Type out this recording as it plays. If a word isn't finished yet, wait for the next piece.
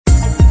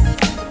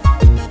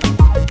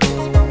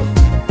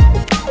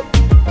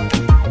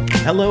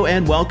Hello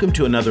and welcome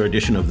to another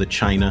edition of the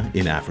China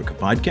in Africa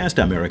podcast.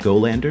 I'm Eric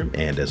Olander,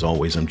 and as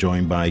always, I'm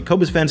joined by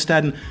Cobus van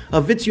Staden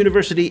of Wits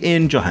University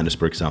in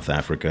Johannesburg, South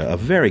Africa. A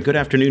very good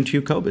afternoon to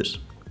you, Cobus.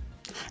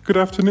 Good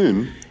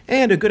afternoon.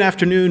 And a good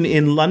afternoon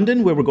in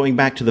London, where we're going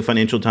back to the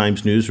Financial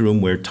Times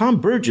newsroom, where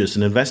Tom Burgis,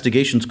 an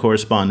investigations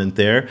correspondent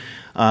there,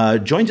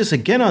 joins us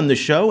again on the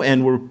show,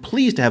 and we're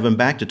pleased to have him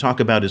back to talk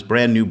about his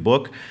brand new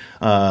book.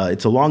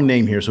 It's a long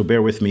name here, so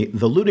bear with me.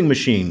 The Looting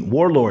Machine,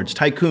 Warlords,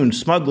 Tycoons,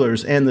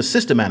 Smugglers, and the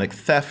Systematic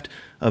Theft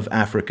of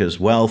Africa's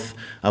Wealth.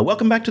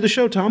 Welcome back to the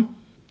show, Tom.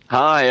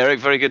 Hi, Eric.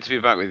 Very good to be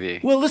back with you.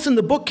 Well, listen,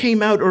 the book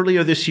came out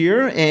earlier this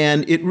year,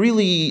 and it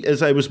really,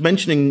 as I was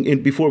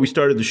mentioning before we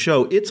started the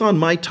show, it's on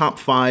my top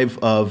 5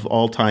 of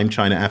all-time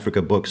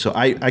China-Africa books, so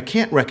I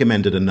can't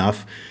recommend it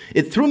enough.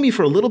 It threw me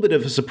for a little bit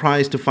of a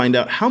surprise to find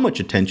out how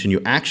much attention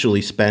you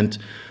actually spent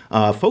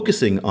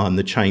focusing on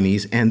the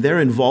Chinese and their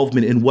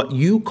involvement in what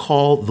you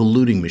call the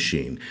looting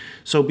machine.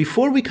 So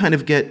before we kind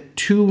of get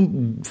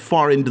too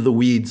far into the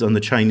weeds on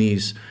the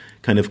Chinese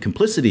kind of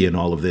complicity in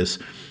all of this,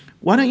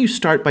 why don't you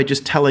start by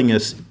just telling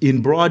us,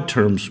 in broad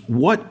terms,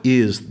 what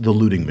is the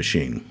looting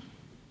machine?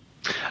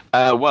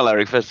 Well,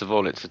 Eric, first of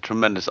all, it's a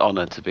tremendous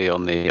honor to be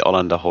on the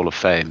Olander Hall of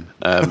Fame.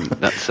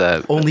 That's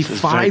Only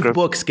 5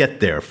 books get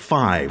there.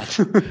 5.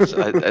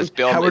 It's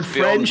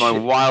beyond my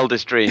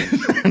wildest dreams.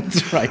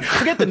 That's right.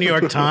 Forget the New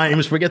York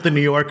Times. Forget the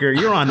New Yorker.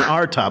 You're on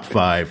our top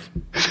 5.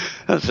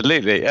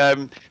 Absolutely.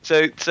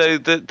 So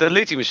the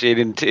looting machine,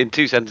 in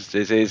 2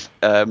 sentences, is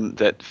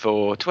that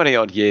for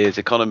 20-odd years,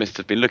 economists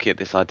have been looking at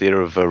this idea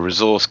of a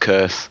resource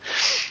curse,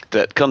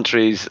 that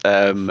countries,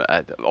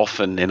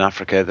 often in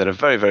Africa, that are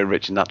very, very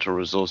rich in natural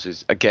resources,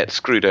 get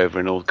screwed over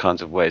in all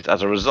kinds of ways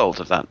as a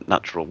result of that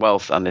natural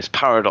wealth and this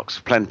paradox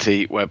of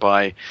plenty,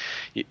 whereby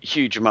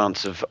huge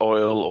amounts of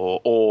oil or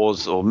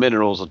ores or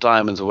minerals or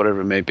diamonds or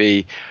whatever it may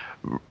be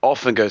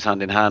often goes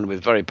hand in hand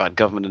with very bad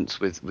governance,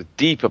 with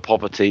deeper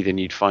poverty than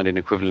you'd find in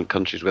equivalent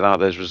countries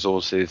without those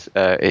resources,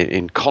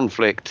 in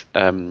conflict,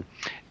 in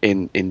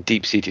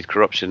deep-seated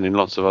corruption, in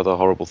lots of other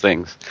horrible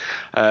things.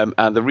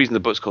 And the reason the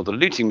book's called The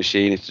Looting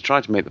Machine is to try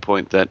to make the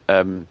point that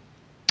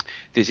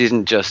this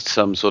isn't just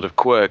some sort of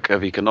quirk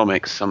of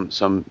economics,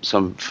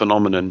 some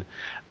phenomenon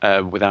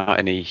without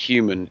any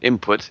human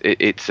input.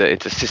 It's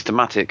a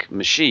systematic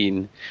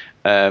machine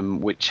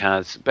which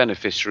has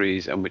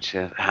beneficiaries and which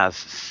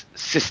has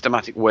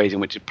systematic ways in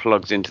which it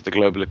plugs into the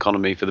global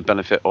economy for the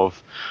benefit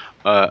of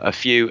a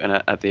few and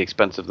at the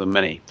expense of the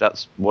many.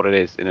 That's what it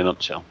is in a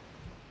nutshell.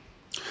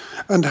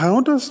 And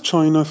how does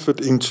China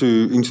fit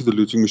into the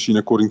looting machine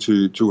according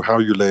to how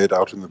you lay it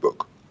out in the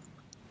book?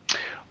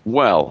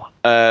 Well,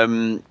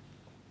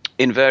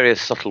 in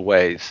various subtle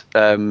ways.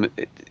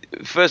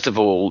 First of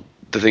all,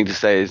 the thing to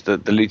say is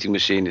that the looting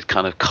machine is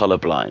kind of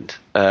colorblind.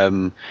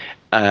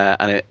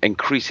 And it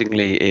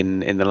increasingly in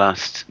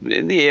this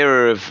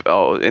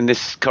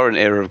current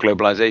era of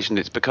globalization,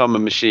 it's become a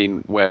machine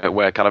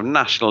where kind of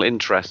national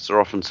interests are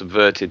often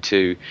subverted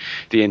to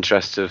the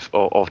interests of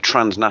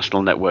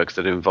transnational networks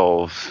that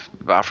involve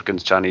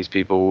Africans, Chinese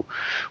people,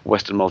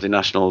 Western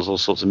multinationals, all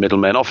sorts of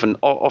middlemen,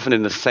 often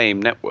in the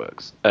same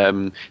networks.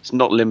 It's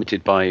not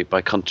limited by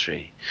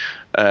country.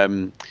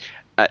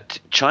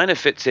 China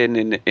fits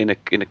in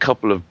a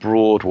couple of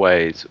broad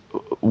ways.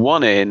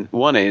 One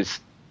is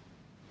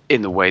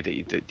in the way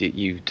that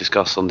you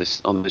discuss on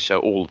the show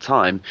all the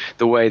time,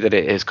 the way that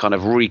it has kind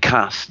of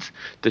recast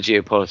the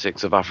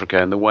geopolitics of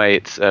Africa and the way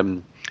it's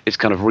kind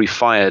of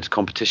refired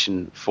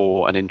competition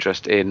for an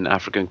interest in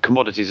African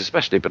commodities,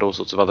 especially, but all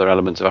sorts of other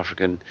elements of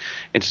African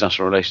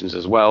international relations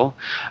as well.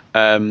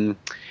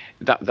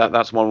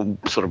 That's one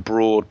sort of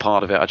broad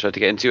part of it I tried to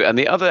get into, and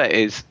the other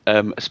is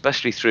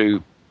especially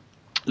through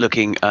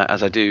looking,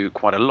 as I do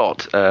quite a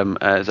lot,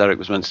 as Eric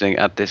was mentioning,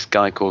 at this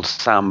guy called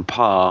Sam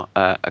Parr,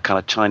 a kind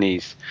of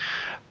Chinese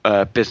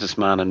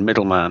businessman and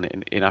middleman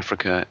in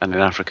Africa and in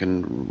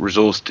African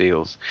resource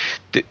deals.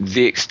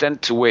 The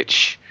extent to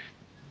which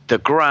the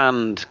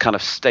grand kind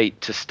of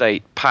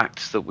state-to-state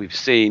pacts that we've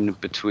seen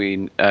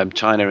between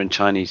China and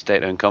Chinese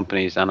state-owned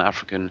companies and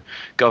African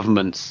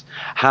governments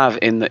have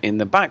in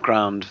the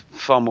background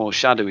far more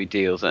shadowy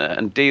deals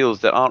and deals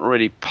that aren't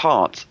really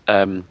part,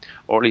 or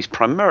at least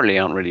primarily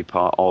aren't really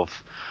part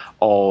of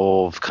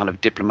kind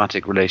of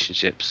diplomatic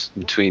relationships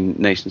between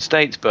nation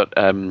states, but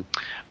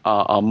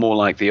are more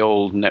like the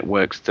old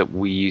networks that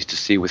we used to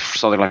see with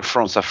something like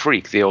France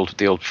Afrique, the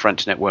old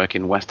French network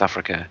in West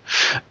Africa,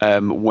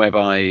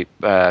 whereby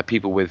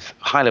people with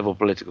high-level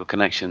political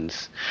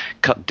connections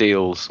cut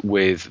deals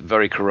with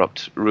very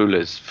corrupt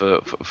rulers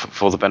for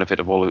the benefit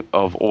of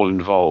all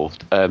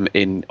involved,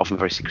 in often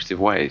very secretive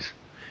ways.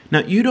 Now,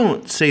 you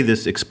don't say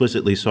this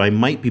explicitly, so I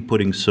might be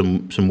putting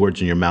some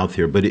words in your mouth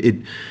here, but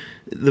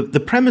the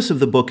premise of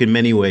the book in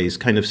many ways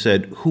kind of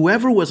said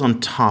whoever was on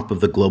top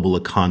of the global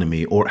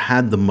economy or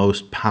had the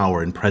most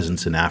power and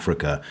presence in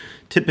Africa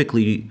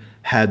typically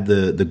had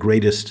the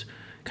greatest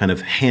kind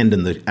of hand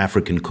in the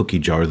African cookie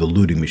jar, the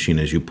looting machine,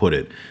 as you put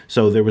it.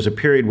 So there was a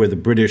period where the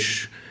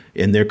British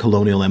in their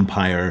colonial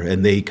empire,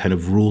 and they kind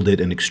of ruled it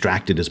and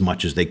extracted as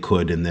much as they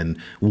could and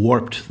then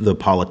warped the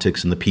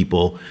politics and the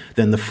people.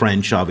 Then the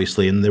French,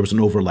 obviously, and there was an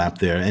overlap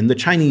there. And the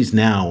Chinese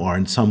now are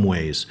in some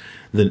ways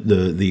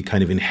the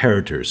kind of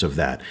inheritors of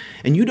that.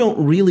 And you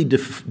don't really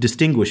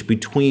distinguish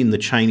between the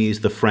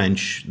Chinese, the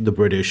French, the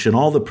British, and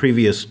all the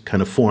previous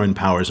kind of foreign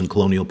powers and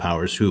colonial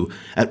powers who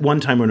at one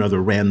time or another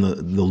ran the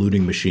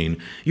looting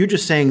machine. You're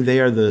just saying they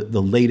are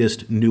the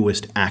latest,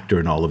 newest actor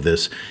in all of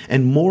this.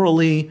 And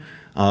morally,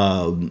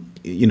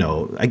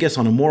 I guess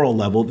on a moral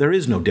level, there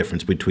is no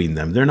difference between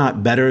them. They're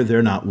not better,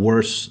 they're not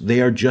worse. They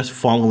are just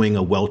following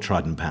a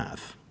well-trodden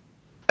path.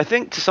 I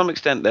think to some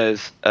extent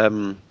there's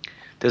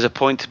a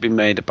point to be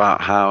made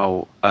about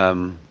how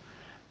the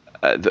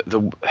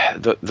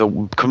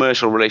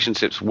commercial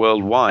relationships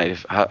worldwide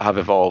have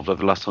evolved over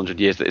the last 100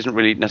 years. That isn't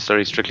really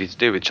necessarily strictly to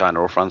do with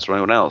China or France or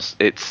anyone else.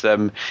 It's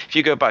if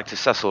you go back to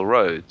Cecil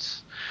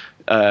Rhodes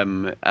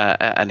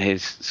and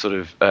his sort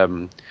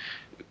of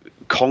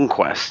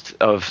conquest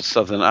of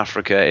southern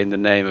Africa in the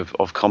name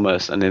of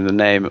commerce and in the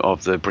name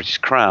of the British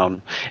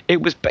Crown,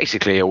 it was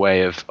basically a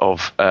way of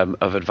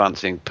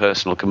advancing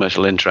personal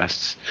commercial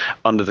interests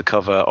under the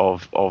cover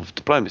of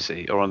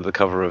diplomacy or under the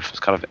cover of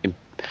kind of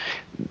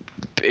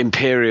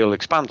imperial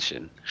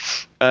expansion.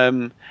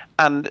 And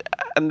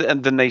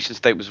the nation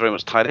state was very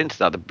much tied into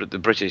that. The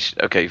British,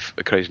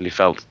 occasionally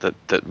felt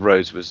that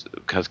Rhodes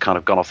has kind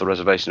of gone off the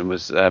reservation and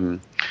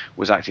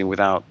was acting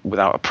without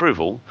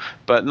approval,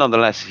 but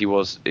nonetheless he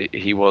was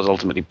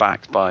ultimately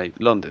backed by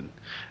London.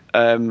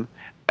 I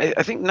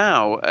think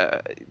now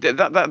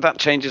that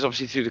changes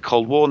obviously through the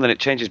Cold War, and then it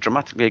changes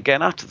dramatically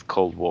again after the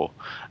Cold War.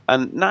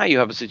 And now you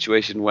have a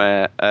situation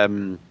where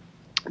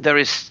there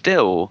is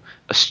still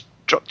a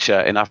structure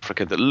in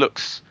Africa that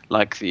looks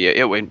like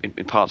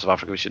in parts of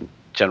Africa, we shouldn't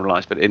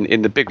generalize, but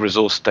in the big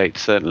resource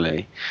states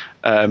certainly,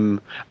 a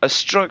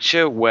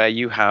structure where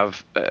you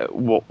have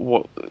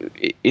what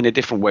in a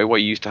different way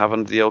what you used to have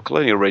under the old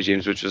colonial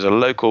regimes, which was a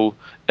local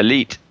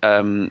elite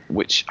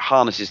which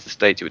harnesses the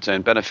state to its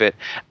own benefit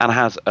and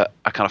has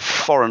a kind of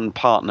foreign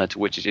partner to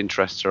which its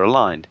interests are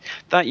aligned.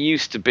 That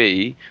used to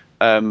be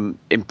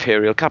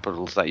imperial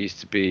capitals. That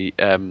used to be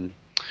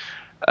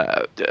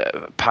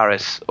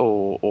Paris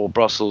or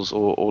Brussels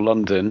or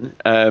London,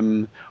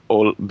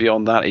 or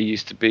beyond that, it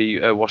used to be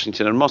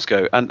Washington and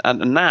Moscow. And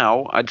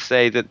now I'd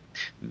say that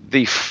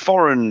the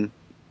foreign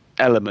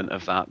element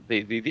of that,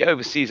 the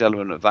overseas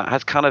element of that,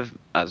 has kind of,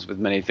 as with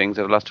many things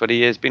over the last 20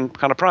 years, been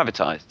kind of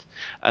privatized,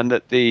 and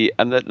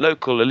that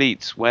local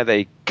elites, where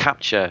they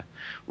capture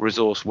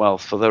resource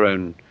wealth for their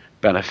own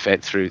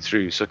benefit through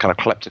so kind of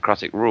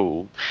kleptocratic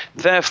rule,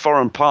 their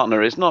foreign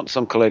partner is not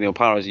some colonial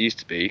power as it used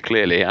to be,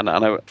 clearly, and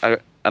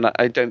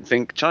I don't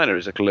think China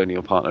is a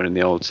colonial partner in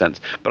the old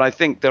sense, but I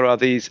think there are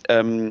these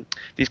kind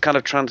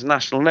of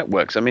transnational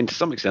networks. I mean, to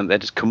some extent, they're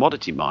just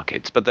commodity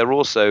markets, but they're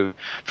also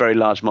very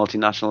large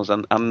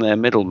multinationals and they're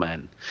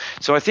middlemen.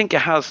 So I think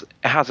it has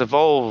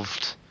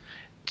evolved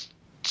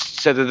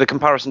so that the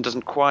comparison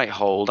doesn't quite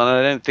hold, and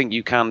I don't think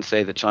you can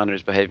say that China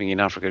is behaving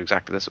in Africa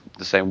exactly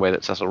the same way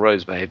that Cecil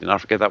Rhodes behaved in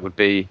Africa. That would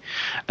be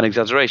an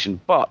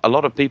exaggeration. But a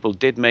lot of people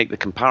did make the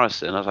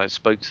comparison, as I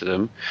spoke to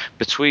them,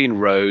 between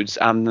Rhodes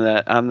and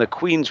the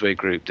Queensway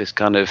Group, this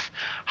kind of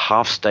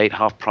half-state,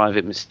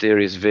 half-private,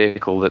 mysterious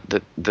vehicle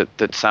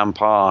that Sam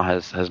Parr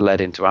has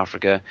led into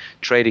Africa,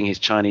 trading his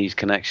Chinese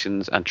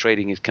connections and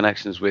trading his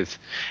connections with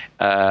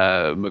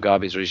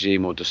Mugabe's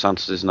regime or Dos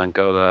Santos's in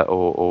Angola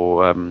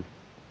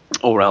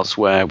or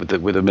elsewhere with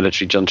the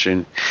military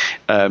junta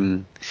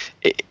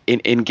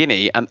in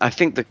Guinea. And I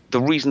think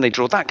the reason they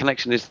draw that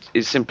connection is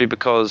simply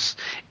because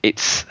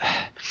it's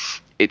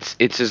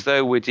as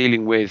though we're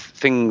dealing with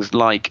things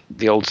like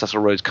the old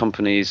Cecil Rhodes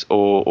companies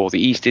or the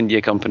East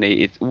India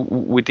Company.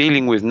 We're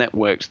dealing with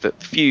networks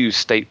that fuse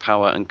state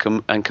power and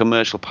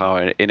commercial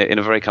power in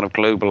a very kind of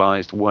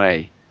globalized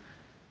way,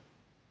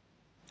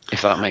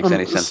 if that makes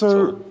any sense at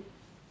all.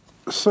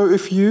 So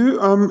if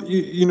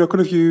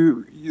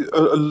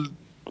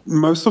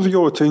most of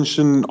your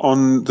attention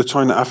on the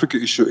China-Africa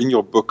issue in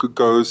your book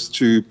goes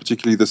to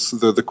particularly the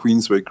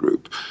Queensway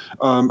Group,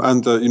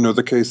 and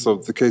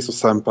the case of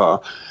Sam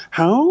Parr.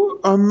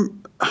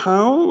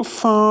 How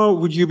far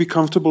would you be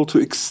comfortable to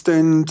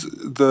extend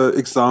the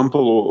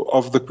example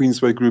of the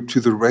Queensway Group to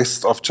the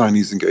rest of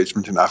Chinese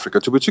engagement in Africa?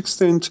 To which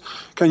extent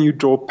can you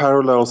draw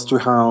parallels to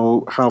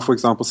how for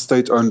example,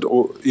 state-owned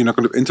or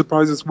kind of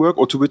enterprises work,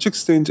 or to which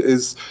extent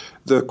is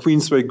the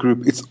Queensway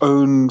Group its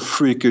own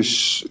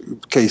freakish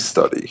case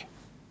study?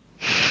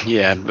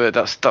 Yeah, but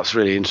that's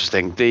really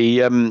interesting.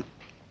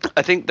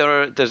 I think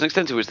there's an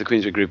extent to which the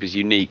Queensway Group is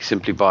unique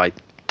simply by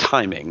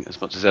timing,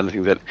 as much as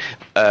anything, that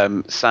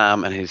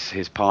Sam and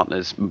his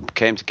partners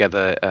came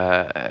together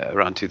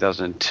around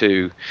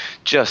 2002,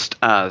 just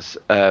as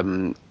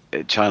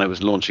China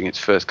was launching its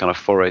first kind of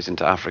forays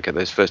into Africa,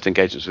 those first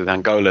engagements with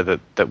Angola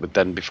that would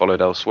then be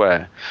followed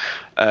elsewhere.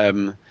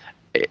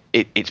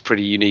 It's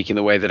pretty unique in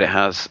the way that it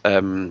has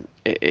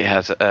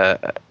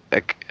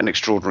an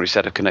extraordinary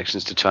set of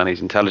connections to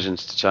Chinese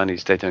intelligence, to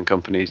Chinese state-owned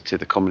companies, to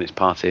the Communist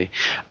Party,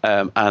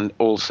 and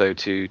also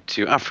to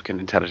African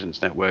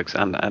intelligence networks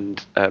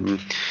and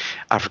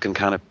African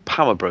kind of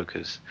power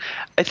brokers.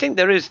 I think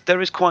there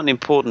is quite an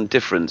important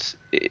difference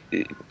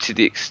to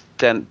the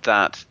extent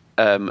that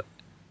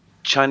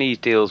Chinese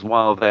deals,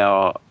 while they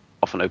are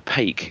often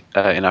opaque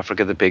in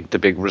Africa, the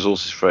big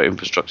resources for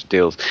infrastructure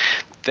deals,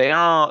 they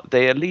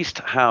at least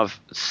have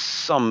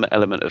some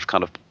element of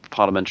kind of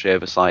parliamentary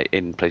oversight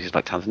in places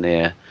like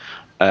Tanzania,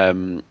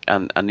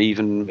 and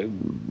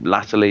even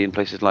latterly in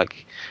places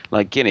like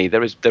Guinea.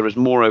 There is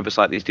more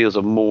oversight. These deals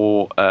are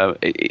more.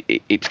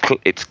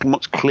 It's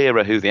much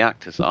clearer who the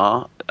actors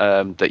are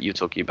that you're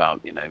talking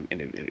about. In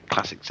a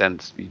classic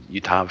sense,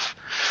 you'd have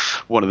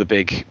one of the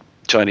big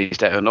Chinese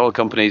state-owned oil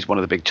companies, one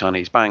of the big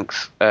Chinese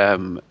banks,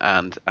 and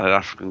an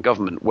African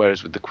government.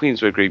 Whereas with the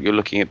Queensway Group, you're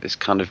looking at this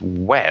kind of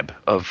web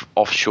of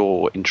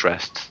offshore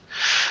interests.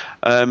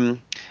 I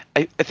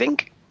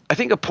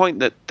think a point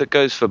that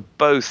goes for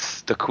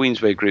both the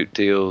Queensway Group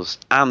deals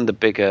and the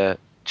bigger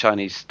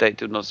Chinese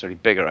state, not necessarily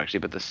bigger actually,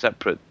 but the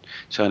separate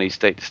Chinese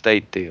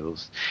state-to-state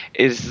deals,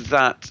 is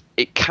that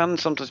it can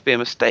sometimes be a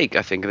mistake,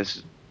 I think, and this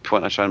is a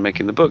point I try and make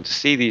in the book, to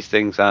see these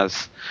things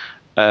as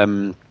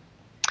in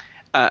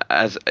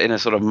a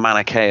sort of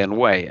Manichaean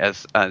way,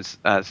 as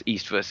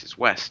East versus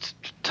West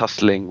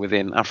tussling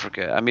within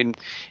Africa. I mean,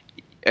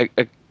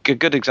 a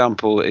good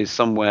example is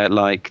somewhere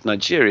like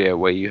Nigeria,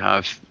 where you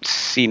have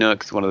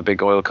CNOOC, one of the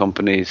big oil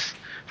companies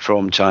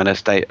from China,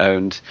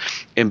 state-owned,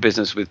 in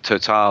business with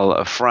Total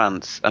of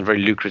France and very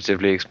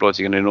lucratively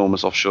exploiting an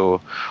enormous offshore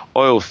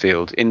oil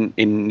field. In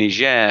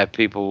Niger,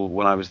 people,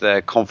 when I was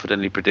there,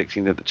 confidently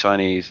predicting that the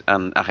Chinese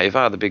and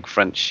Areva, the big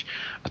French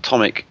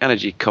atomic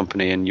energy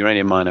company and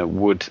uranium miner,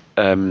 would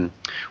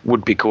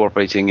be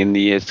cooperating in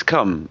the years to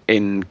come.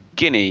 In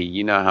Guinea,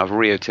 you now have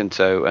Rio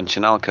Tinto and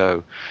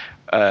Chinalco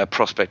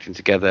prospecting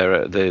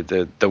together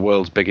the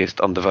world's biggest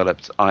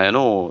undeveloped iron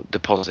ore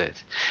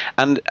deposit.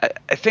 And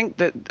I think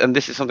that, and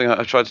this is something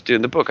I've tried to do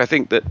in the book, I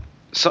think that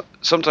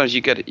sometimes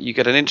you get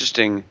an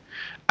interesting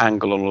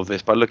angle on all of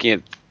this by looking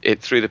at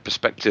it through the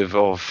perspective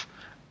of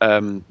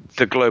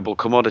the global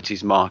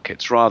commodities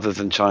markets rather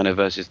than China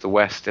versus the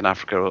West in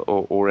Africa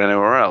or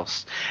anywhere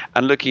else,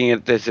 and looking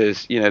at this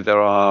as,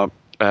 there are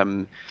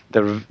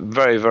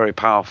very, very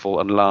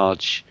powerful and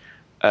large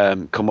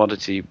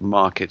commodity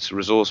markets,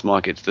 resource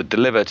markets that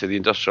deliver to the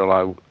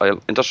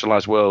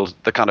industrialized world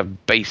the kind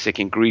of basic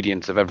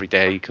ingredients of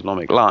everyday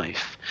economic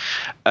life.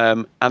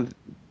 And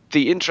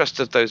the interests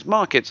of those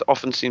markets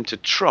often seem to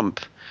trump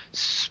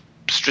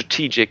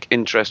strategic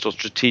interest or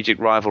strategic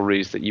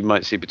rivalries that you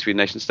might see between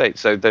nation states.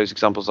 So those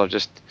examples I've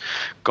just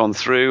gone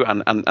through,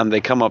 and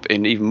they come up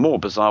in even more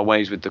bizarre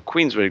ways with the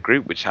Queensway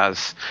Group, which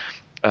has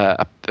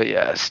a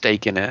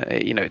stake in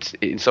it's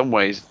in some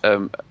ways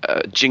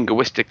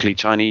jingoistically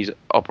Chinese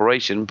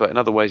operation, but in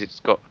other ways it's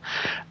got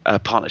a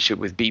partnership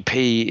with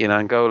BP in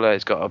Angola.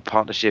 It's got a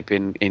partnership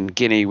in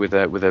Guinea with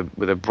a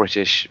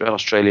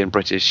Australian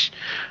British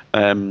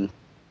mining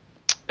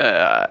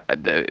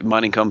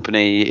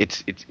company.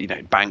 It's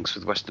banks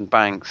with Western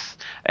banks.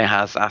 It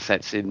has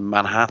assets in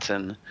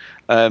Manhattan.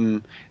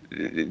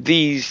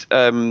 These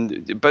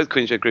both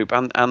Queensway Group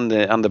and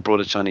the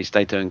broader Chinese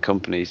state-owned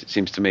companies, it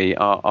seems to me,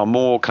 are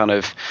more kind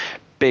of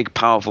big,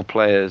 powerful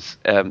players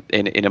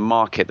in a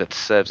market that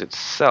serves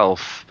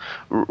itself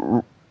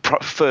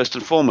first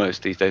and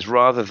foremost these days,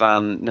 rather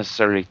than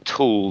necessarily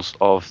tools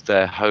of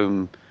their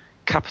home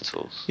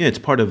capitals. Yeah, it's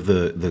part of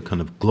the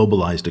kind of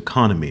globalized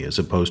economy as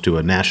opposed to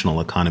a national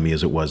economy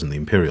as it was in the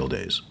imperial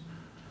days.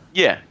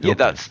 Yeah,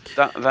 okay.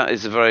 That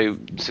is a very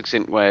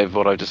succinct way of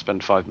what I just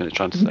spent 5 minutes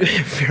trying to say.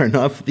 Fair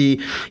enough.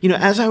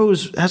 As I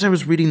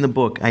was reading the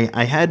book,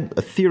 I had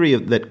a theory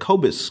that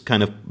Cobus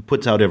kind of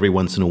puts out every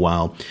once in a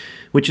while,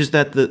 which is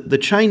that the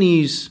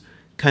Chinese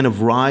kind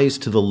of rise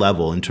to the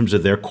level in terms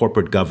of their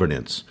corporate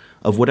governance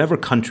of whatever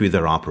country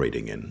they're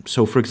operating in.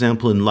 So, for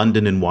example, in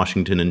London and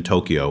Washington and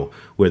Tokyo,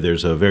 where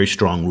there's a very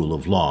strong rule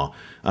of law,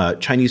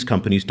 Chinese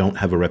companies don't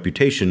have a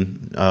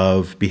reputation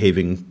of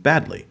behaving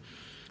badly.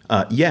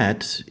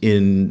 Yet,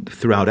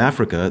 throughout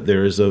Africa,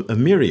 there is a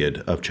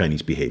myriad of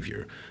Chinese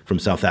behavior, from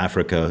South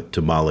Africa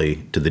to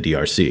Mali to the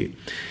DRC.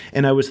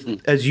 And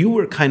as you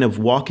were kind of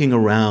walking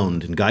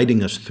around and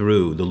guiding us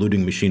through the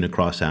looting machine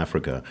across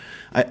Africa,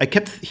 I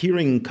kept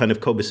hearing kind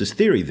of Cobus's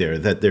theory there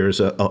that there's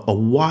a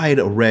wide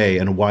array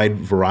and a wide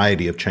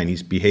variety of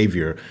Chinese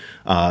behavior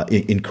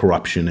in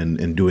corruption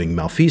and doing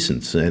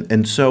malfeasance.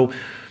 And so,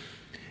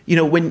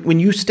 when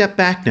you step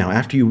back now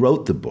after you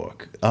wrote the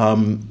book,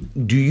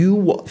 do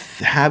you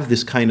have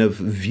this kind of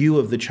view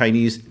of the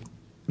Chinese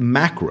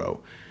macro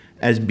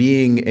as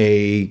being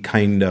a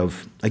kind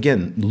of,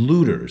 again,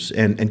 looters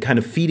and kind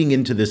of feeding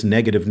into this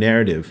negative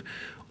narrative?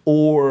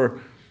 Or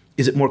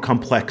is it more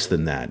complex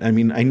than that? I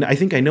mean, I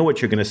think I know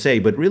what you're going to say,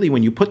 but really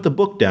when you put the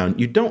book down,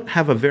 you don't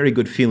have a very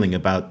good feeling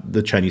about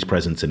the Chinese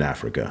presence in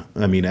Africa,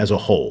 I mean, as a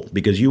whole,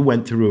 because you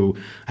went through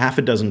half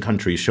a dozen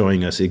countries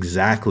showing us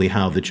exactly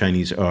how the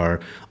Chinese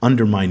are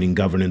undermining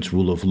governance,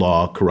 rule of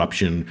law,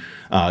 corruption,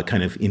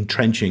 kind of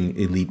entrenching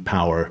elite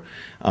power.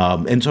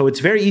 And so it's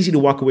very easy to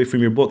walk away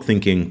from your book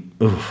thinking,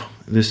 oh,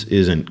 this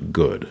isn't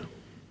good.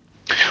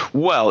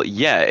 Well,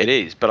 yeah, it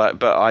is,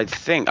 but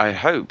I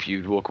hope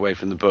you'd walk away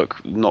from the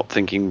book not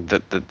thinking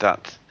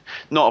that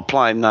not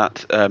applying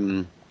that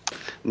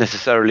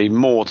necessarily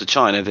more to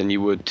China than you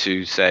would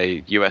to,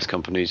 say, US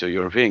companies or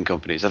European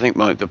companies. I think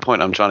the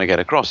point I'm trying to get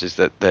across is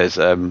that there's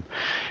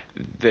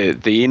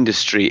the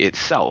industry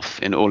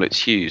itself in all its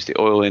hues, the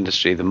oil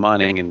industry, the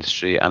mining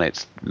industry, and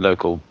its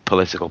local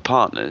political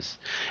partners,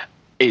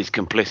 is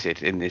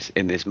complicit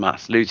in this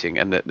mass looting,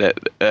 and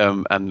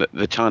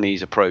the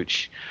Chinese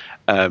approach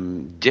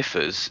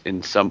differs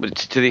in some,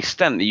 to the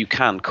extent that you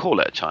can call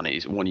it a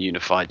Chinese, one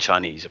unified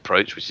Chinese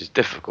approach, which is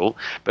difficult,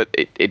 but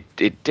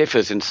it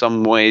differs in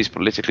some ways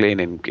politically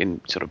and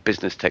in sort of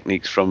business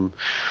techniques from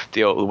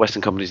the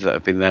Western companies that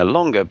have been there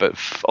longer. But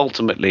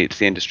ultimately, it's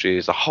the industry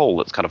as a whole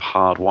that's kind of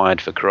hardwired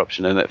for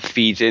corruption, and that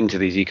feeds into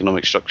these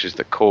economic structures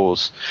that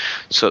cause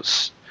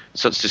such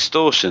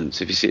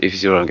distortions. If you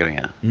see what I'm getting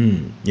at.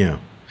 Yeah.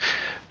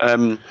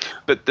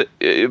 But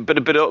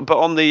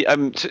on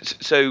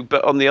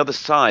the other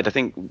side, I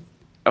think,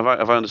 have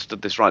I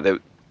understood this right?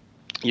 That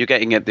you're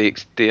getting at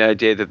the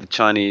idea that the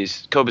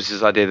Chinese,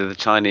 Cobus's idea that the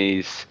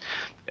Chinese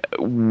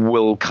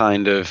will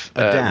kind of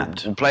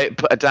adapt and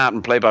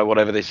play by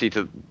whatever they see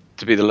to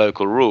be the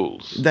local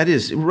rules. That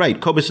is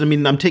right, Cobus. I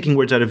mean, I'm taking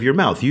words out of your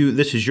mouth.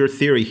 This is your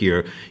theory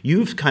here.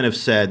 You've kind of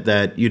said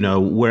that,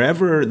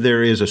 wherever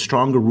there is a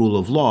stronger rule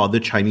of law,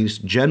 the Chinese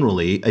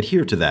generally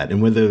adhere to that,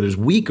 and whether there's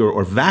weaker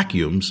or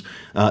vacuums,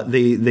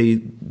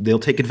 they'll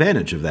take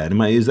advantage of that.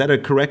 Is that a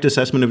correct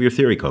assessment of your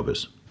theory,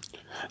 Cobus?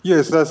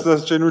 Yes,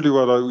 that's generally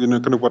what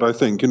I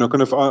think. I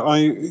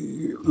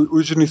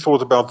originally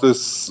thought about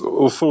this,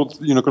 or thought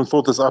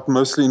this up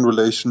mostly in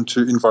relation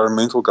to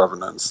environmental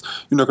governance.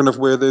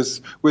 Where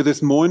there's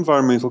more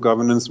environmental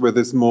governance, where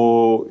there's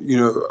more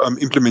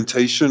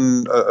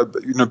implementation,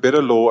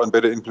 better law and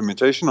better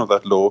implementation of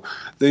that law,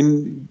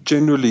 then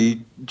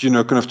generally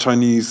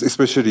Chinese,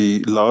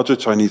 especially larger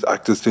Chinese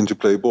actors, tend to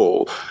play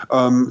ball.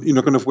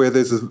 Where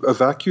there's a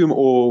vacuum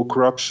or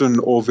corruption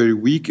or very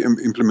weak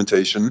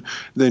implementation,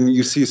 then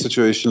you see a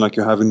situation like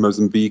you have in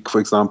Mozambique, for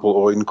example,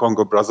 or in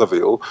Congo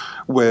Brazzaville,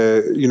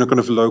 where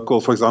local,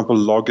 for example,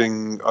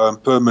 logging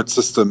permit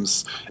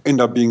systems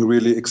end up being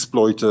really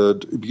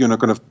exploited,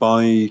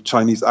 by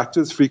Chinese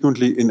actors,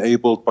 frequently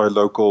enabled by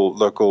local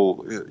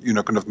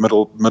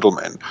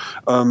middlemen.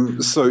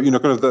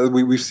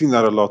 We've seen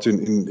that a lot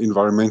in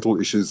environmental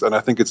issues, and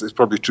I think it's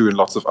probably true in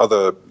lots of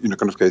other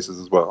cases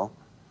as well.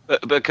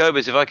 But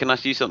Cobus, if I can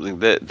ask you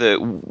something,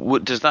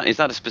 is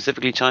that a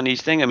specifically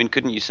Chinese thing? I mean,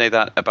 couldn't you say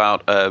that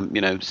about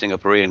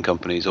Singaporean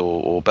companies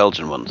or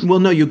Belgian ones? Well,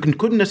 no, you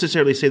couldn't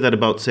necessarily say that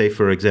about, say,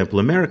 for example,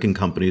 American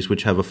companies,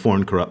 which have a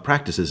Foreign Corrupt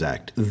Practices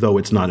Act. Though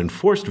it's not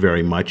enforced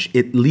very much,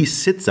 it at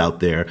least sits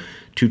out there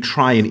to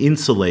try and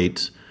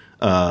insulate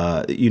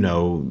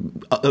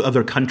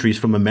other countries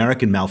from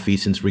American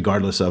malfeasance,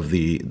 regardless of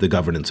the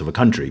governance of a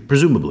country,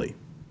 presumably.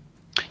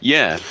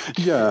 Yeah.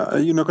 Yeah,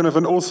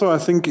 and also I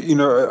think,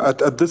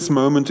 at this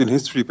moment in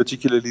history,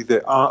 particularly,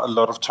 there are a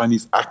lot of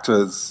Chinese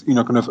actors,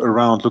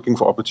 around looking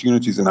for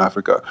opportunities in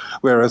Africa,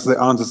 whereas there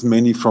aren't as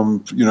many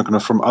from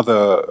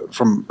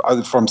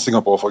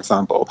Singapore, for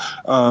example.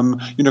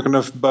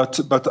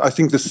 But I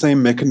think the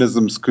same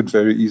mechanisms could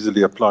very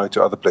easily apply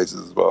to other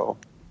places as well.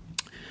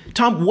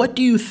 Tom, what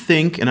do you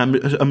think, and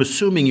I'm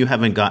assuming you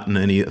haven't gotten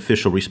any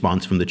official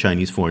response from the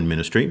Chinese Foreign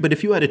Ministry, but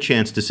if you had a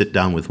chance to sit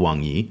down with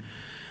Wang Yi,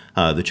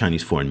 the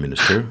Chinese foreign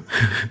minister.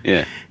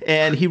 Yeah.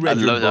 And he read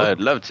your book. I'd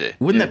love to.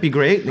 Wouldn't that be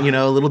great?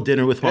 A little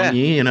dinner with Wang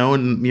Yi, and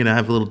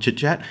have a little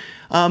chit-chat.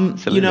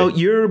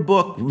 Your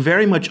book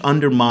very much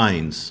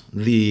undermines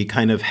the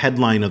kind of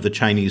headline of the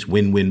Chinese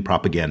win-win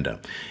propaganda,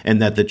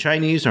 and that the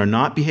Chinese are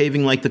not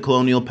behaving like the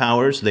colonial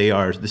powers.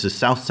 This is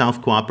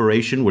South-South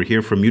cooperation. We're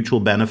here for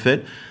mutual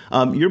benefit.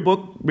 Your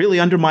book really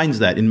undermines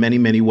that in many,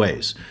 many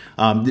ways,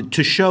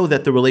 to show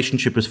that the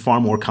relationship is far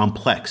more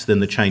complex than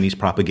the Chinese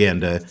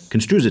propaganda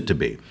construes it to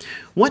be.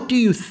 What do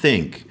you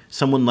think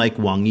someone like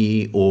Wang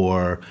Yi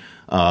or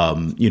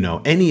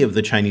any of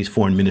the Chinese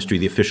Foreign Ministry,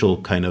 the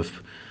official kind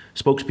of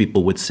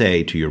spokespeople, would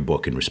say to your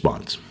book in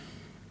response?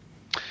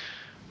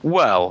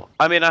 Well,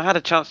 I mean, I had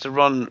a chance to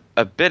run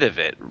a bit of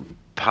it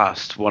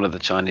past one of the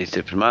Chinese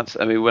diplomats.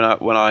 I mean, when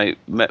I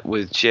met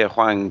with Xie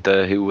Huang,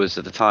 who was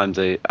at the time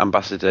the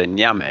ambassador in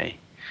Niamey,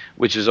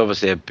 which was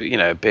obviously a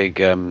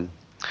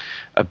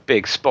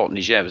big spot.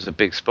 Niger was a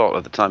big spot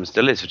at the time,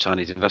 still is, for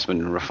Chinese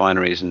investment in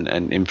refineries and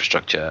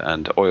infrastructure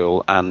and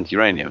oil and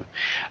uranium.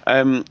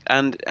 I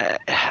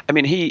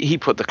mean, he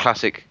put the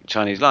classic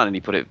Chinese line, and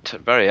he put it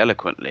very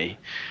eloquently,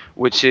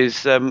 which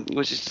is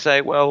to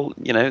say, well,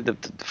 the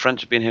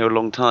French have been here a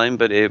long time,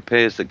 but it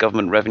appears that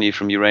government revenue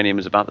from uranium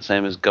is about the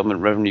same as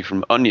government revenue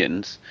from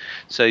onions.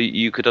 So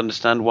you could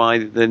understand why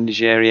the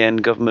Nigerian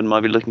government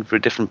might be looking for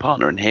a different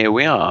partner, and here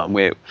we are.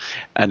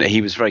 And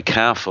he was very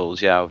careful.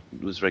 Xiao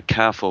was very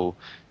careful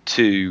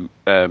to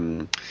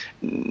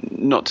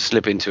not to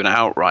slip into an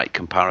outright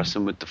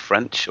comparison with the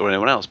French or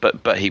anyone else,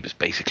 but he was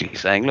basically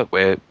saying, look,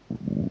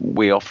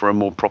 we offer a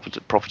more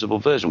profitable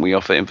version. We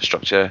offer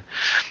infrastructure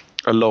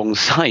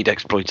alongside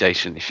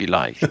exploitation, if you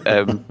like.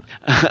 And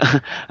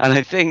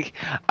I think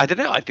I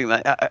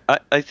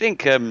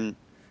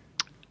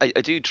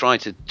do try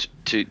to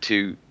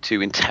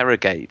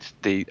interrogate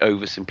the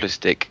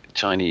oversimplistic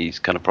Chinese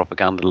kind of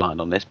propaganda line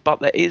on this, but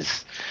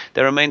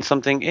there remains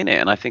something in it,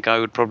 and I think I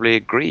would probably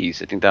agree,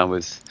 sitting down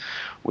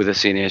with a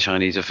senior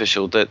Chinese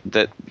official, that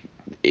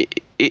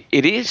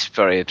it is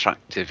very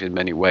attractive in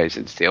many ways.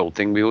 It's the old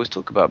thing we always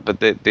talk about, but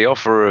the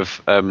offer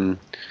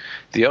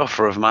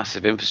of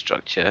massive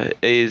infrastructure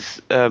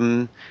is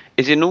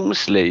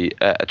enormously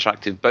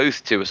attractive,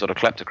 both to a sort of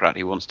kleptocrat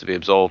who wants to be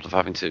absolved of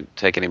having to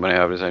take any money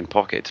out of his own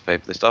pocket to pay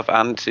for this stuff,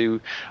 and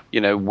to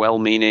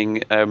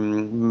well-meaning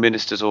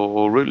ministers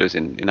or rulers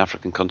in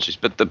African countries.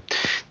 But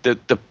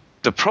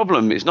the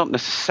problem is not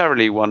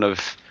necessarily one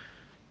of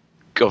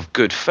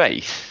good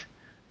faith.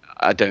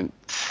 I don't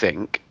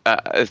think.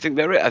 I think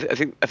there is.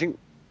 I think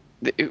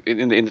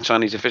in the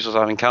Chinese officials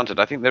I've encountered,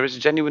 I think there is a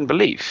genuine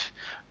belief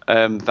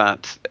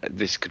that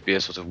this could be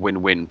a sort of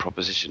win-win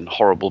proposition,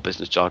 horrible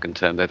business jargon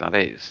term though that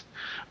is.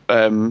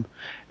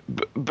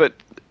 But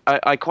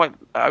I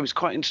was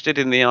quite interested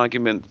in the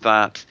argument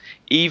that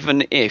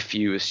even if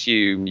you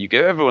assume, you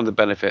give everyone the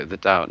benefit of the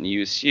doubt, and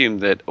you assume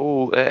that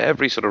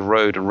every sort of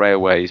road and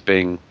railway is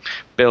being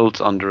built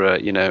under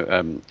a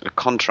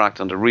contract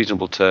under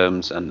reasonable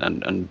terms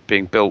and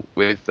being built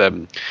with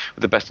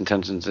the best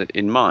intentions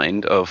in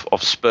mind of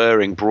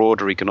spurring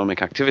broader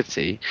economic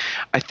activity,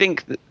 I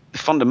think that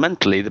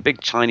fundamentally the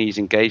big Chinese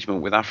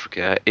engagement with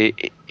Africa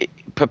it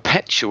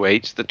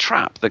perpetuates the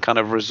trap, the kind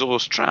of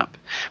resource trap,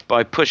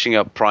 by pushing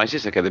up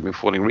prices. Okay, they've been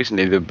falling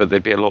recently, but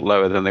they'd be a lot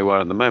lower than they were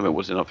at the moment,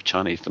 was it not for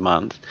Chinese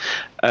demand.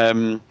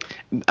 And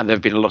there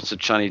have been lots of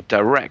Chinese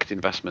direct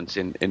investments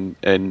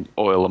in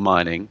oil and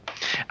mining.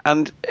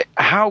 And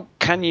how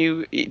can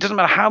you, it doesn't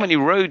matter how many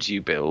roads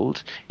you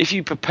build, if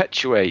you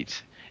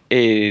perpetuate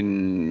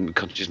in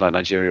countries like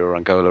Nigeria or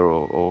Angola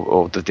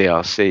or the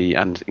DRC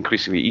and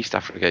increasingly East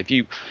Africa, if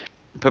you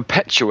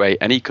perpetuate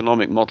an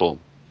economic model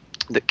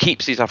that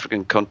keeps these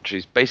African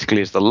countries basically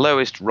as the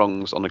lowest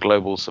rungs on the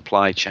global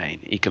supply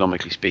chain,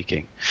 economically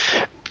speaking,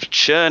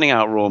 churning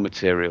out raw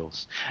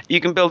materials,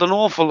 you can build an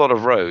awful lot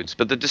of roads,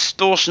 but the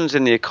distortions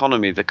in the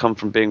economy that come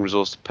from being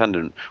resource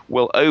dependent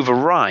will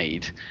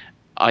override,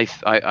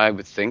 I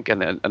would think,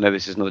 and I know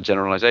this is not a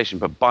generalization,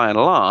 but by and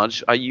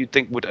large, you'd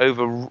think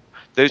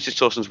those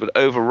distortions would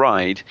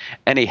override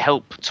any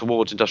help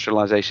towards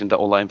industrialization that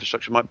all that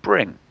infrastructure might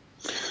bring.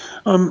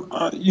 I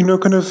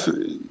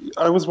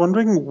was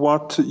wondering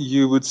what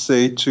you would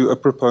say to a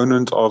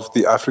proponent of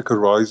the Africa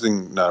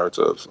Rising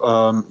narrative.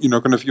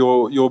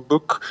 Your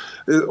book,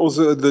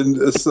 also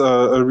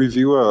a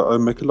reviewer,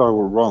 Mekela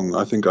or wrong,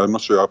 I think, I'm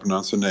not sure how I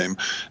pronounce her name,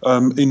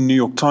 in New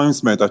York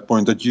Times made that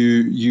point that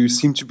you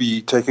seem to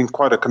be taking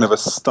quite a kind of a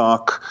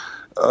stark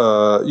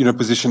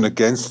position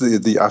against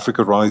the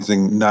Africa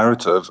Rising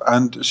narrative,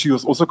 and she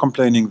was also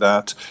complaining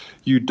that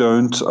you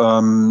don't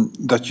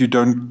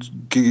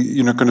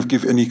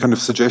give any kind of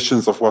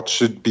suggestions of what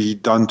should be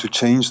done to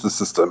change the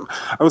system.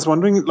 I was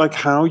wondering,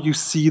 how you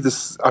see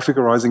this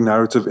Africa Rising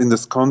narrative in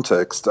this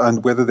context,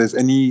 and whether there's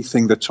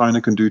anything that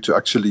China can do to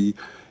actually,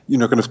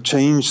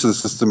 change the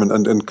system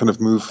and kind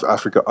of move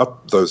Africa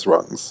up those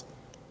rungs.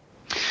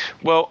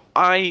 Well,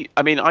 I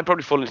mean, I'd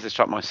probably fall into this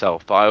trap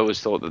myself, but I always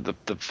thought that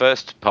the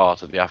first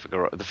part of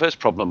the first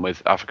problem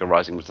with Africa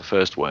Rising was the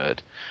first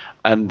word,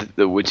 and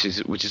which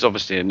is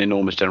obviously an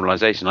enormous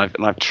generalization.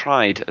 I've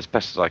tried as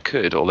best as I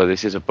could, although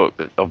this is a book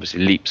that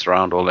obviously leaps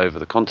around all over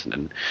the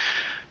continent,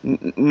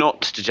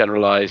 not to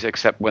generalize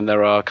except when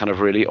there are kind of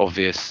really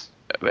obvious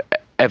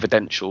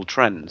evidential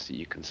trends that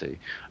you can see.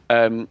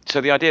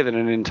 So the idea that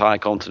an entire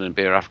continent,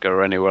 be it Africa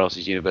or anywhere else,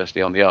 is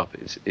universally on the up,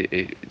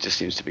 it just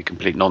seems to be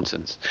complete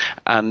nonsense.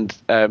 And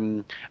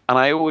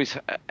I always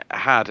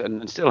had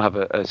and still have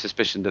a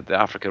suspicion that the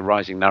Africa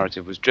Rising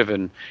narrative was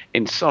driven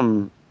in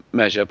some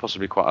measure,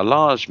 possibly quite a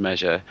large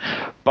measure,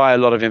 by a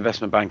lot of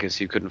investment bankers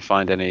who couldn't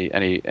find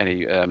any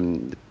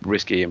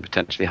risky and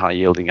potentially high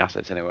yielding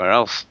assets anywhere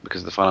else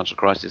because of the financial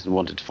crisis and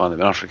wanted to find them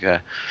in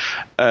Africa.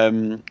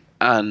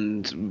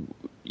 And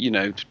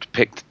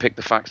pick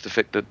the facts to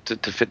fit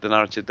the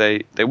narrative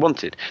they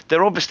wanted.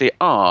 There obviously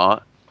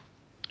are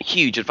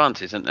huge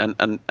advances,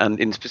 and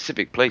in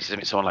specific places. I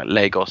mean, someone like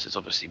Lagos is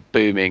obviously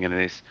booming, and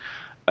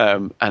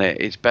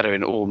it's better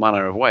in all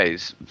manner of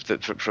ways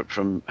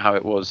from how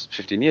it was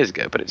 15 years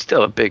ago. But it's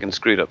still a big and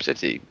screwed up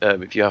city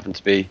if you happen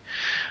to be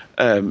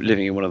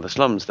living in one of the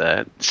slums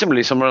there.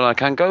 Similarly, somewhere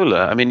like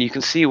Angola, I mean, you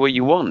can see what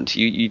you want.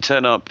 You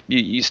turn up,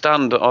 you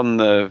stand on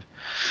the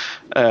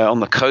on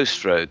the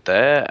coast road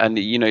there, and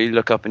you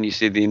look up and you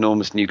see the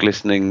enormous new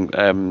glistening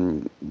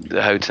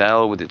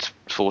hotel with its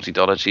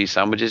 $40 cheese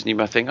sandwiches, and you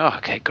might think, oh,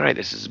 okay, great,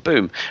 this is a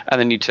boom. And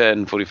then you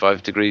turn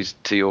 45 degrees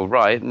to your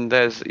right, and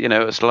there's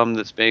a slum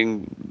that's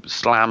being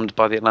slammed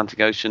by the Atlantic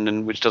Ocean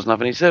and which doesn't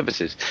have any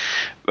services.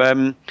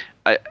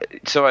 I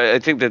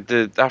think that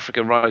the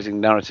Africa Rising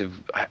narrative,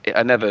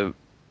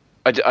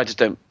 I just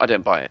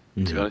don't buy it,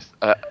 to be honest.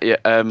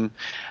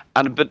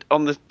 But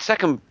on the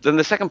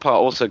second part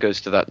also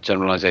goes to that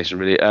generalization,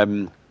 really.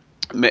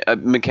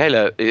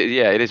 Michela,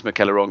 it is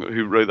Michela Wrong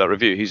who wrote that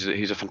review.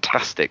 He's a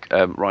fantastic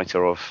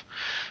writer of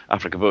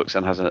Africa books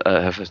and has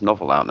her first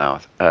novel out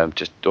now,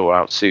 or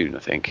out soon, I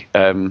think.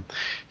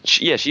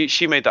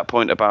 She made that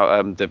point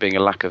about there being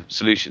a lack of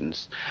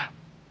solutions.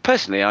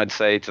 Personally, I'd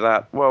say to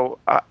that, well,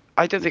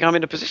 I don't think I'm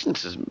in a position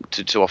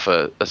to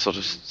offer a sort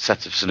of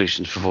set of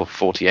solutions for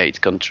 48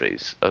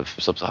 countries of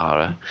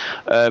Sub-Sahara.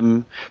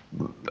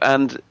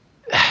 And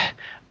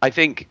I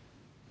think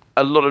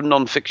a lot of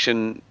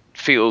non-fiction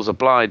feels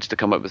obliged to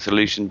come up with a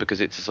solution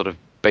because it's a sort of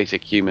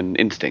basic human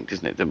instinct,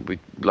 isn't it? That we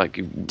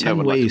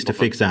 10 ways to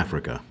fix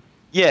Africa.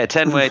 Yeah,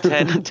 10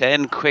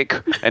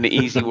 quick and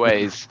easy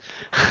ways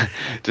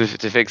to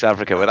fix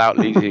Africa without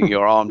leaving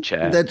your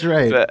armchair. That's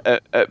right.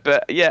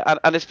 But yeah,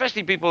 and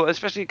especially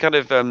kind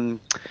of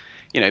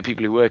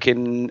people who work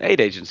in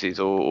aid agencies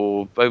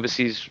or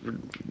overseas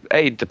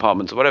aid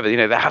departments or whatever.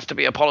 There has to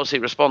be a policy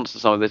response to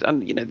some of this,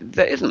 and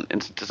there isn't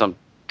to some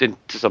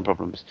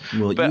problems.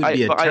 Well, you'd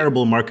be a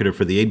terrible marketer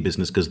for the aid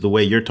business because the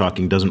way you're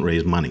talking doesn't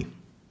raise money.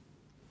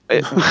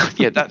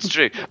 Yeah, that's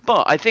true.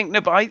 But I think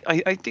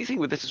I do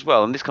think with this as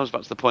well, and this comes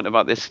back to the point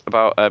about this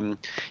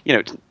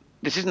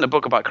this isn't a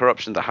book about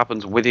corruption that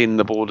happens within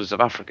the borders of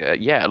Africa.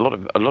 Yeah, a lot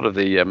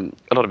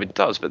of it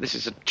does, but this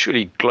is a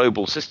truly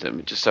global system.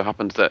 It just so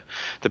happens that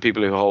the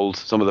people who hold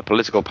some of the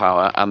political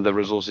power and the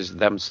resources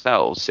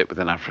themselves sit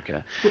within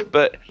Africa.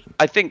 But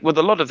I think with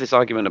a lot of this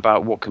argument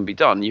about what can be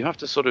done, you have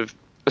to sort of,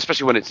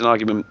 especially when it's an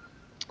argument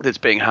that's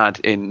being had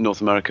in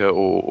North America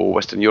or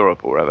Western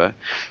Europe or wherever,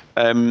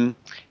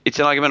 it's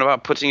an argument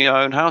about putting your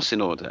own house in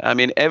order. I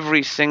mean,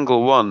 every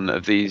single one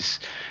of these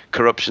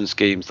corruption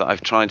schemes that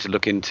I've tried to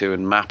look into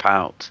and map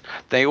out,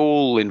 they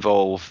all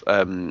involve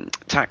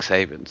tax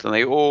havens, and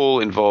they all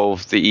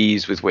involve the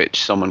ease with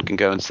which someone can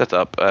go and set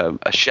up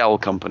a shell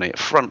company, a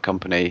front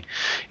company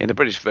in the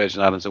British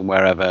Virgin Islands and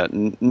wherever.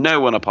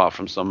 No one apart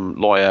from some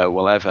lawyer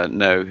will ever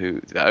know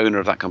who the owner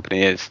of that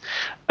company is.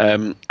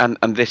 And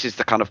this is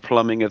the kind of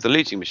plumbing of the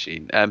looting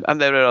machine.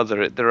 And there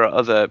are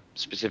other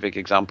specific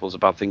examples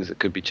about things that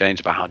could be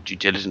changed, about how due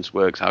diligence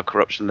works, how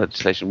corruption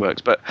legislation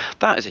works. But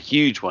that is a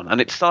huge one,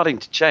 and it's starting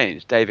to change.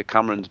 David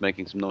Cameron's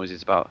making some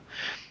noises about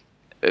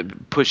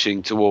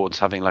pushing towards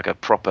having like a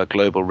proper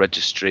global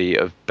registry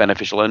of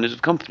beneficial owners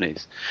of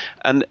companies,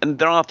 and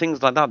there are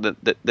things like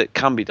that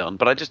can be done.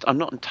 But I'm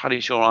not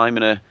entirely sure I'm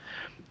in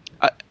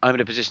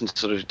a position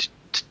to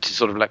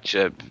sort of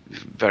lecture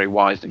very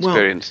wise and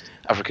experienced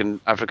African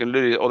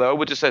leaders. Although I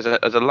would just say as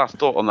a last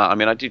thought on that, I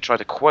mean, I do try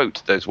to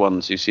quote those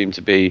ones who seem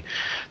to be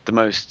the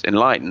most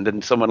enlightened,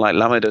 and someone like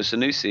Lamido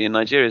Sanusi in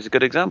Nigeria is a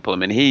good example. I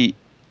mean, he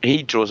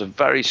draws a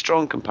very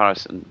strong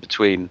comparison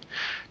between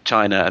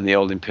China and the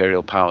old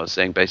imperial powers,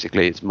 saying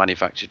basically it's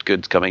manufactured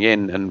goods coming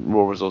in and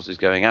raw resources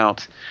going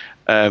out.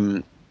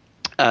 And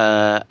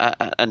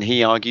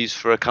he argues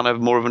for a kind of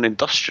more of an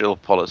industrial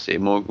policy,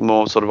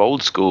 more sort of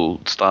old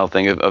school style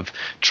thing of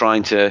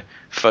trying to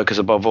focus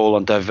above all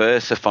on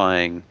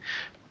diversifying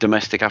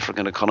domestic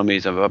African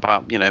economies,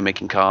 about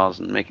making cars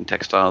and making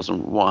textiles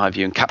and what have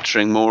you, and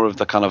capturing more of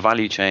the kind of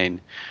value chain,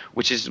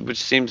 which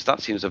seems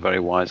a very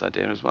wise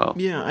idea as well.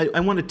 Yeah, I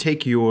want to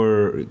take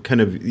your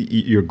kind of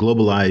your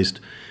globalized,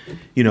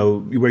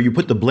 where you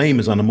put the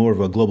blame is on a more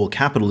of a global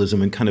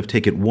capitalism, and kind of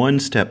take it one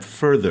step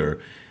further.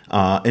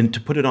 And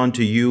to put it on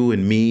to you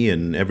and me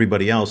and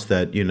everybody else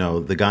that,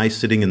 the guy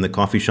sitting in the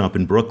coffee shop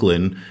in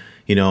Brooklyn,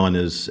 on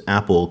his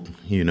Apple,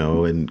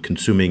 and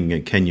consuming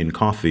Kenyan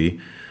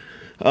coffee,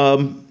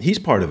 he's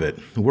part of it.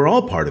 We're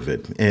all part of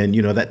it. And,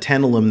 that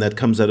tantalum that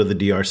comes out of the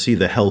DRC,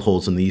 the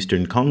hellholes in the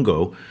eastern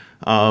Congo,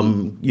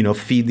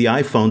 feed the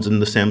iPhones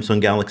and the Samsung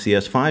Galaxy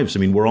S5s. I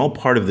mean, we're all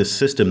part of this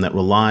system that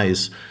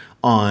relies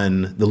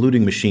on the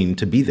looting machine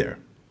to be there.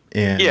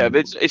 And yeah,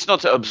 but it's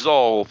not to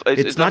absolve.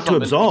 It's not to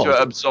absolve.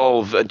 To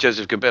absolve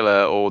Joseph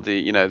Kabila or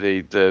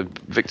the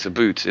Victor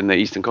Bout in the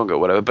Eastern Congo or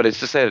whatever. But it's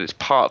to say that it's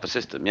part of a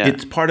system. Yeah,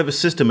 it's part of a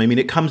system. I mean,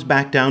 it comes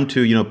back down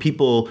to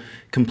people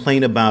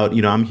complain about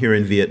I'm here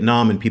in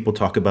Vietnam and people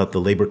talk about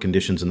the labor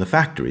conditions in the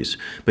factories,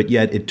 but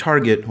yet at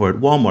Target or at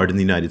Walmart in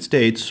the United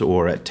States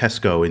or at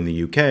Tesco in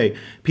the UK,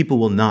 people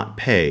will not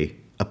pay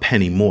a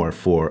penny more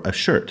for a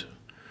shirt,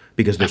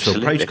 because they're so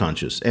price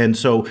conscious. And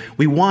so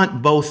we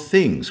want both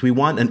things. We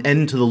want an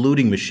end to the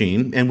looting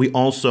machine, and we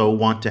also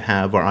want to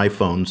have our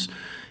iPhones,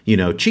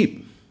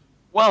 cheap.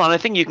 Well, and I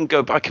think you can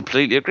go. I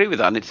completely agree with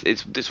that. And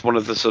it's one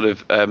of the sort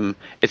of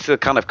it's the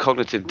kind of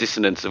cognitive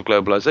dissonance of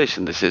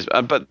globalization. This is,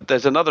 but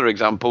there's another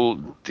example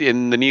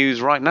in the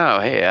news right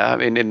now here. I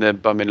mean,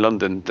 I'm in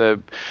London.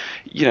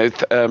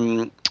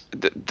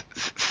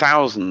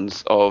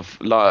 Thousands of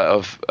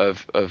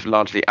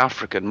largely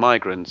African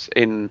migrants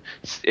in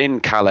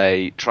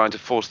Calais trying to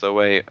force their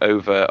way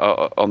over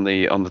on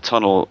the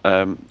tunnel.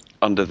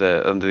 Under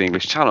the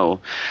English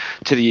Channel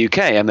to the UK,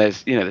 and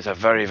there's a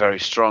very, very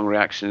strong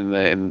reaction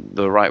in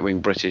the right wing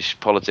British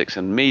politics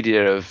and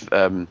media of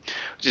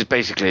which is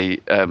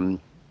basically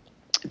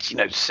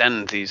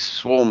send these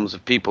swarms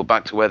of people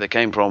back to where they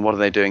came from. What are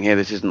they doing here?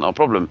 This isn't our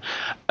problem.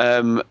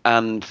 Without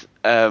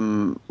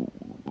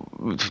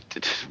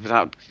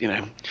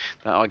that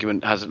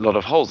argument has a lot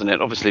of holes in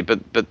it, obviously, but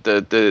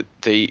the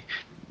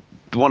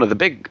one of the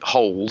big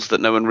holes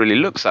that no one really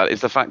looks at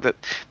is the fact that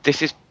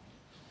this is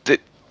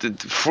the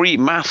free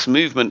mass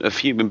movement of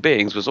human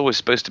beings was always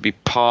supposed to be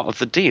part of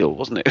the deal,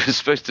 wasn't it? It was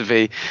supposed to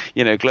be,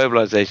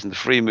 globalization, the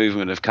free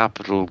movement of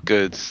capital,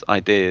 goods,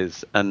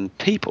 ideas, and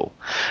people.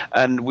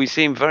 And we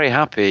seem very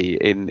happy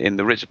in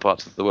the richer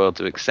parts of the world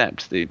to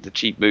accept the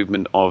cheap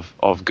movement of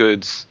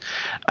goods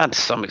and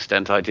to some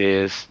extent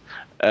ideas.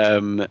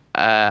 And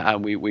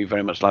we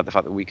very much like the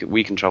fact that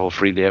we can travel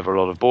freely over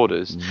a lot of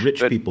borders.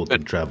 Rich people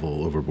can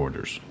travel over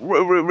borders.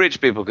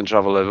 Rich people can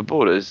travel over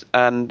borders,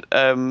 and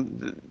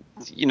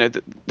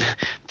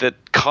the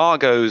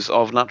cargoes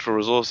of natural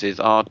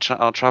resources are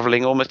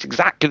traveling almost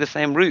exactly the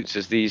same routes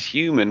as these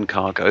human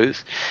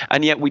cargoes,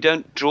 and yet we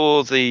don't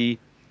draw we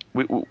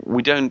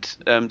don't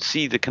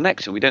see the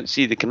connection. We don't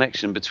see the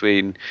connection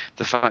between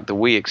the fact that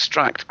we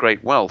extract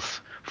great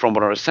wealth from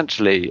what are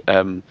essentially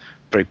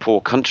very poor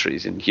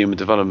countries in human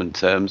development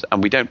terms,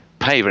 and we don't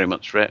pay very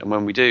much for it. And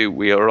when we do,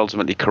 we are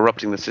ultimately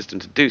corrupting the system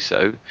to do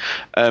so.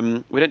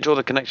 We don't draw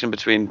the connection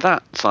between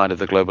that side of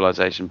the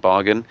globalization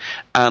bargain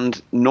and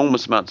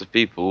enormous amounts of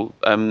people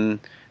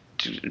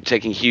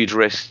taking huge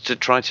risks to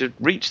try to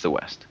reach the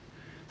West.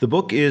 The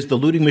book is The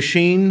Looting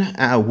Machine,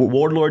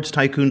 Warlords,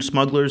 Tycoons,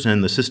 Smugglers,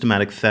 and the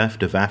Systematic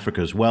Theft of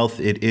Africa's Wealth.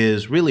 It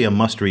is really a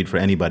must-read for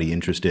anybody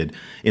interested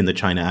in the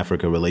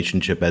China-Africa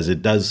relationship, as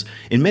it does,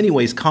 in many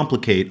ways,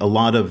 complicate a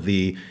lot of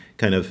the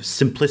kind of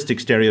simplistic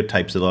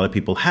stereotypes that a lot of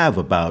people have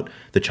about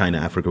the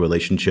China-Africa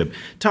relationship.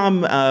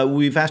 Tom,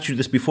 we've asked you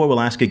this before. We'll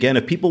ask again.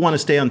 If people want to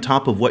stay on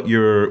top of what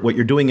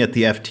you're doing at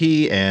the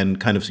FT and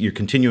kind of your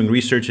continuing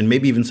research and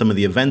maybe even some of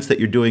the events that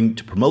you're doing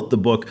to promote the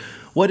book,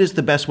 what is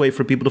the best way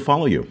for people to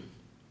follow you?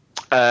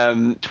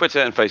 Twitter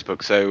and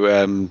Facebook,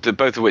 so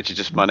both of which are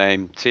just my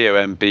name,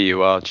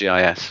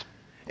 TOMBURGIS.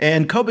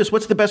 And Cobus,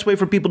 what's the best way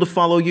for people to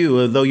follow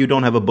you, though you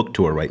don't have a book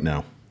tour right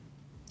now?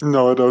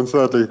 No, I don't,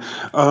 sadly.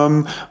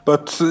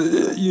 But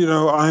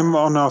I'm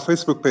on our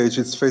Facebook page.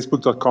 It's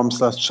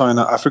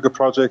facebook.com/China Africa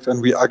Project, and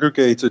we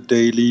aggregate a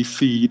daily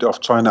feed of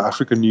China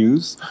Africa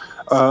news.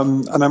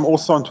 And I'm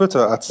also on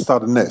Twitter at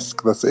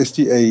Stadenesque. That's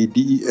STADENESQUE.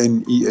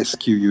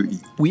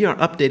 We are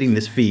updating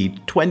this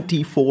feed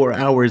 24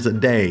 hours a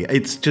day.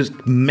 It's just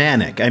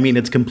manic. I mean,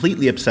 it's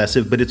completely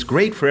obsessive, but it's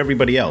great for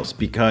everybody else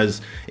because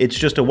it's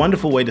just a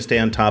wonderful way to stay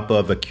on top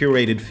of a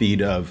curated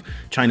feed of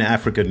China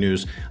Africa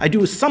news. I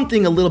do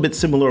something a little bit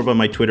similar over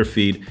my Twitter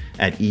feed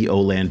at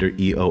EOLander,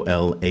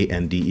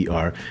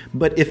 EOLANDER.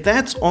 But if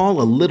that's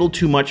all a little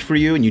too much for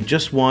you and you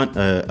just want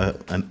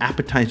an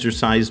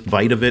appetizer-sized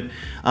bite of it,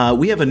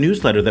 we have a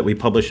newsletter that we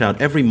publish out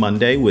every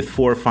Monday with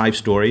 4 or 5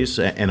 stories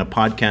and a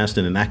podcast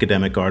and an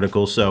academic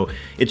article. So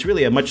it's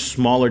really a much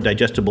smaller,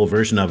 digestible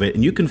version of it.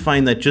 And you can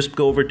find that. Just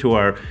go over to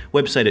our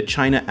website at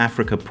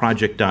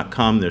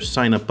ChinaAfricaProject.com. There's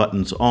sign-up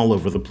buttons all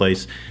over the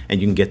place, and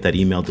you can get that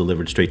email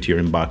delivered straight to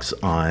your inbox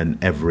on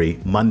every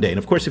Monday. And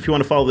of course, if you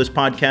want to follow this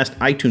podcast,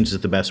 iTunes is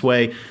the best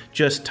way.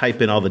 Just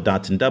type in all the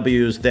dots and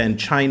W's, then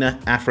China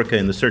Africa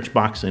in the search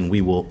box, and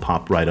we will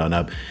pop right on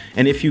up.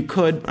 And if you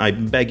could,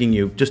 I'm begging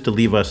you just to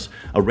leave us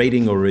a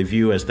rating or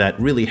review, as that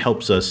really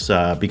helps us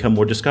become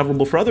more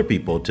discoverable for other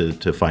people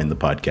to find the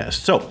podcast.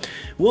 So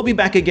we'll be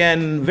back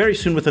again very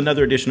soon with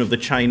another edition of the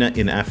China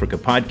in Africa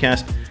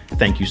podcast.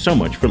 Thank you so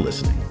much for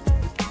listening.